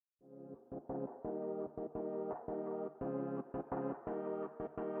Man,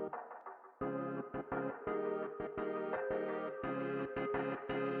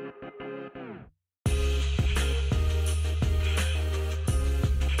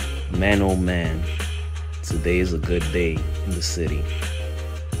 oh man, today is a good day in the city.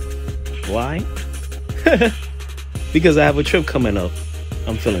 Why? Because I have a trip coming up.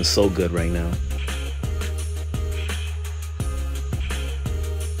 I'm feeling so good right now.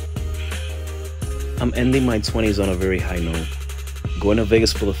 I'm ending my 20s on a very high note. Going to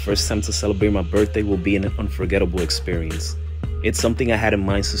Vegas for the first time to celebrate my birthday will be an unforgettable experience. It's something I had in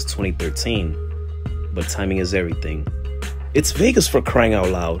mind since 2013, but timing is everything. It's Vegas, for crying out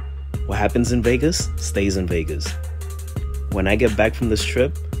loud. What happens in Vegas stays in Vegas. When I get back from this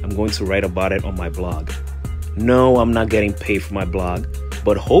trip, I'm going to write about it on my blog. No, I'm not getting paid for my blog,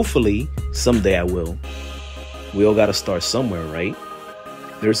 but hopefully someday I will. We all gotta start somewhere, right?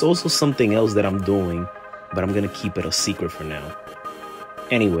 There's also something else that I'm doing, but I'm gonna keep it a secret for now.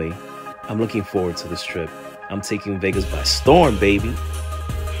 Anyway, I'm looking forward to this trip. I'm taking Vegas by storm, baby.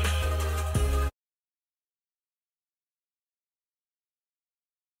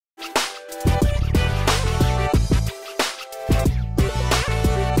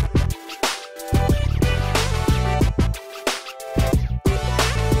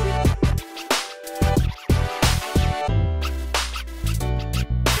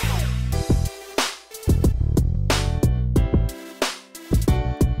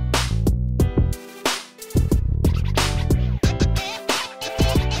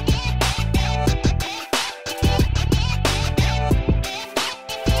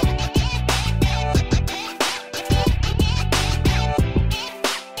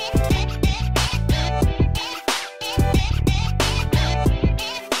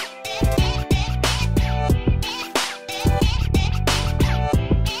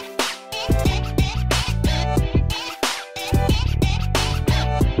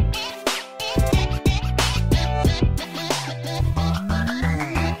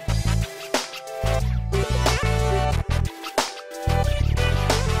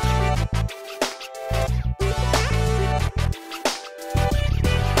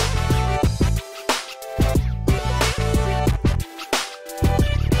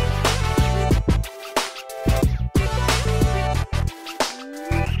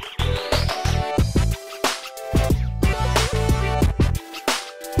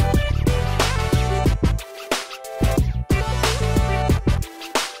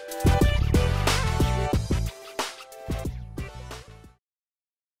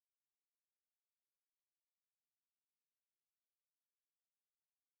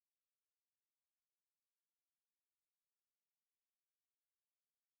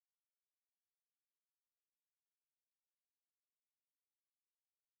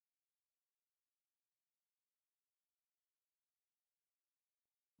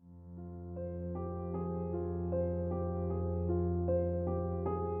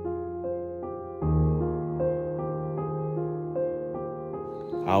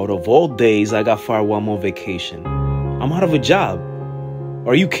 Out of all days, I got fired while I'm on vacation. I'm out of a job.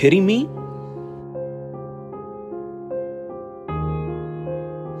 Are you kidding me?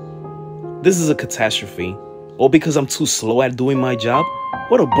 This is a catastrophe. All because I'm too slow at doing my job?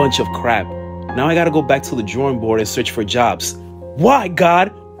 What a bunch of crap. Now I gotta go back to the drawing board and search for jobs. Why,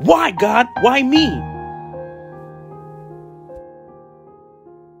 God? Why, God? Why me?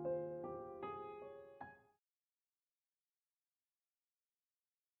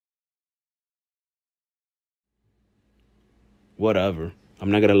 Whatever. I'm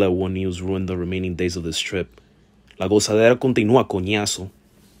not gonna let one news ruin the remaining days of this trip. La gozadera continúa, coñazo.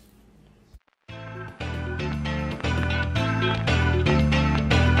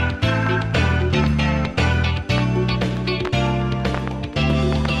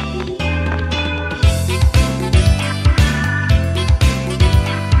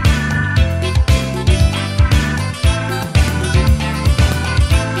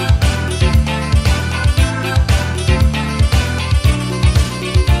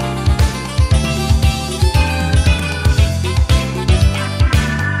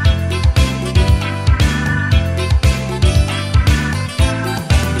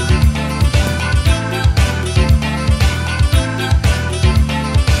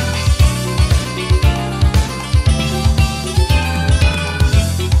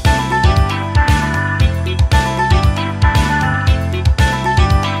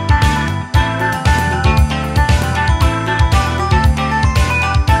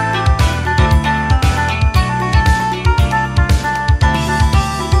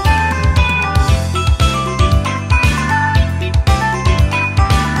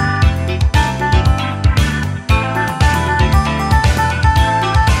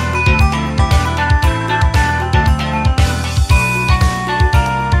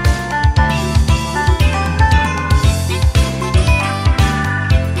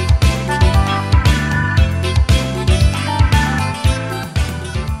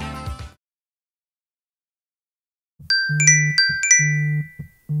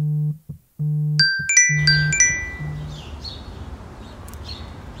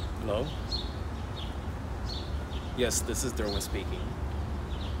 Hello? Yes, this is Derwin speaking.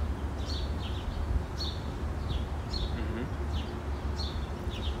 hmm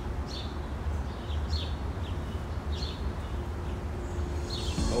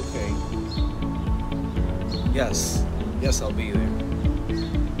Okay. Yes. Yes, I'll be there.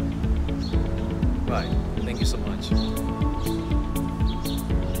 Bye. Thank you so much.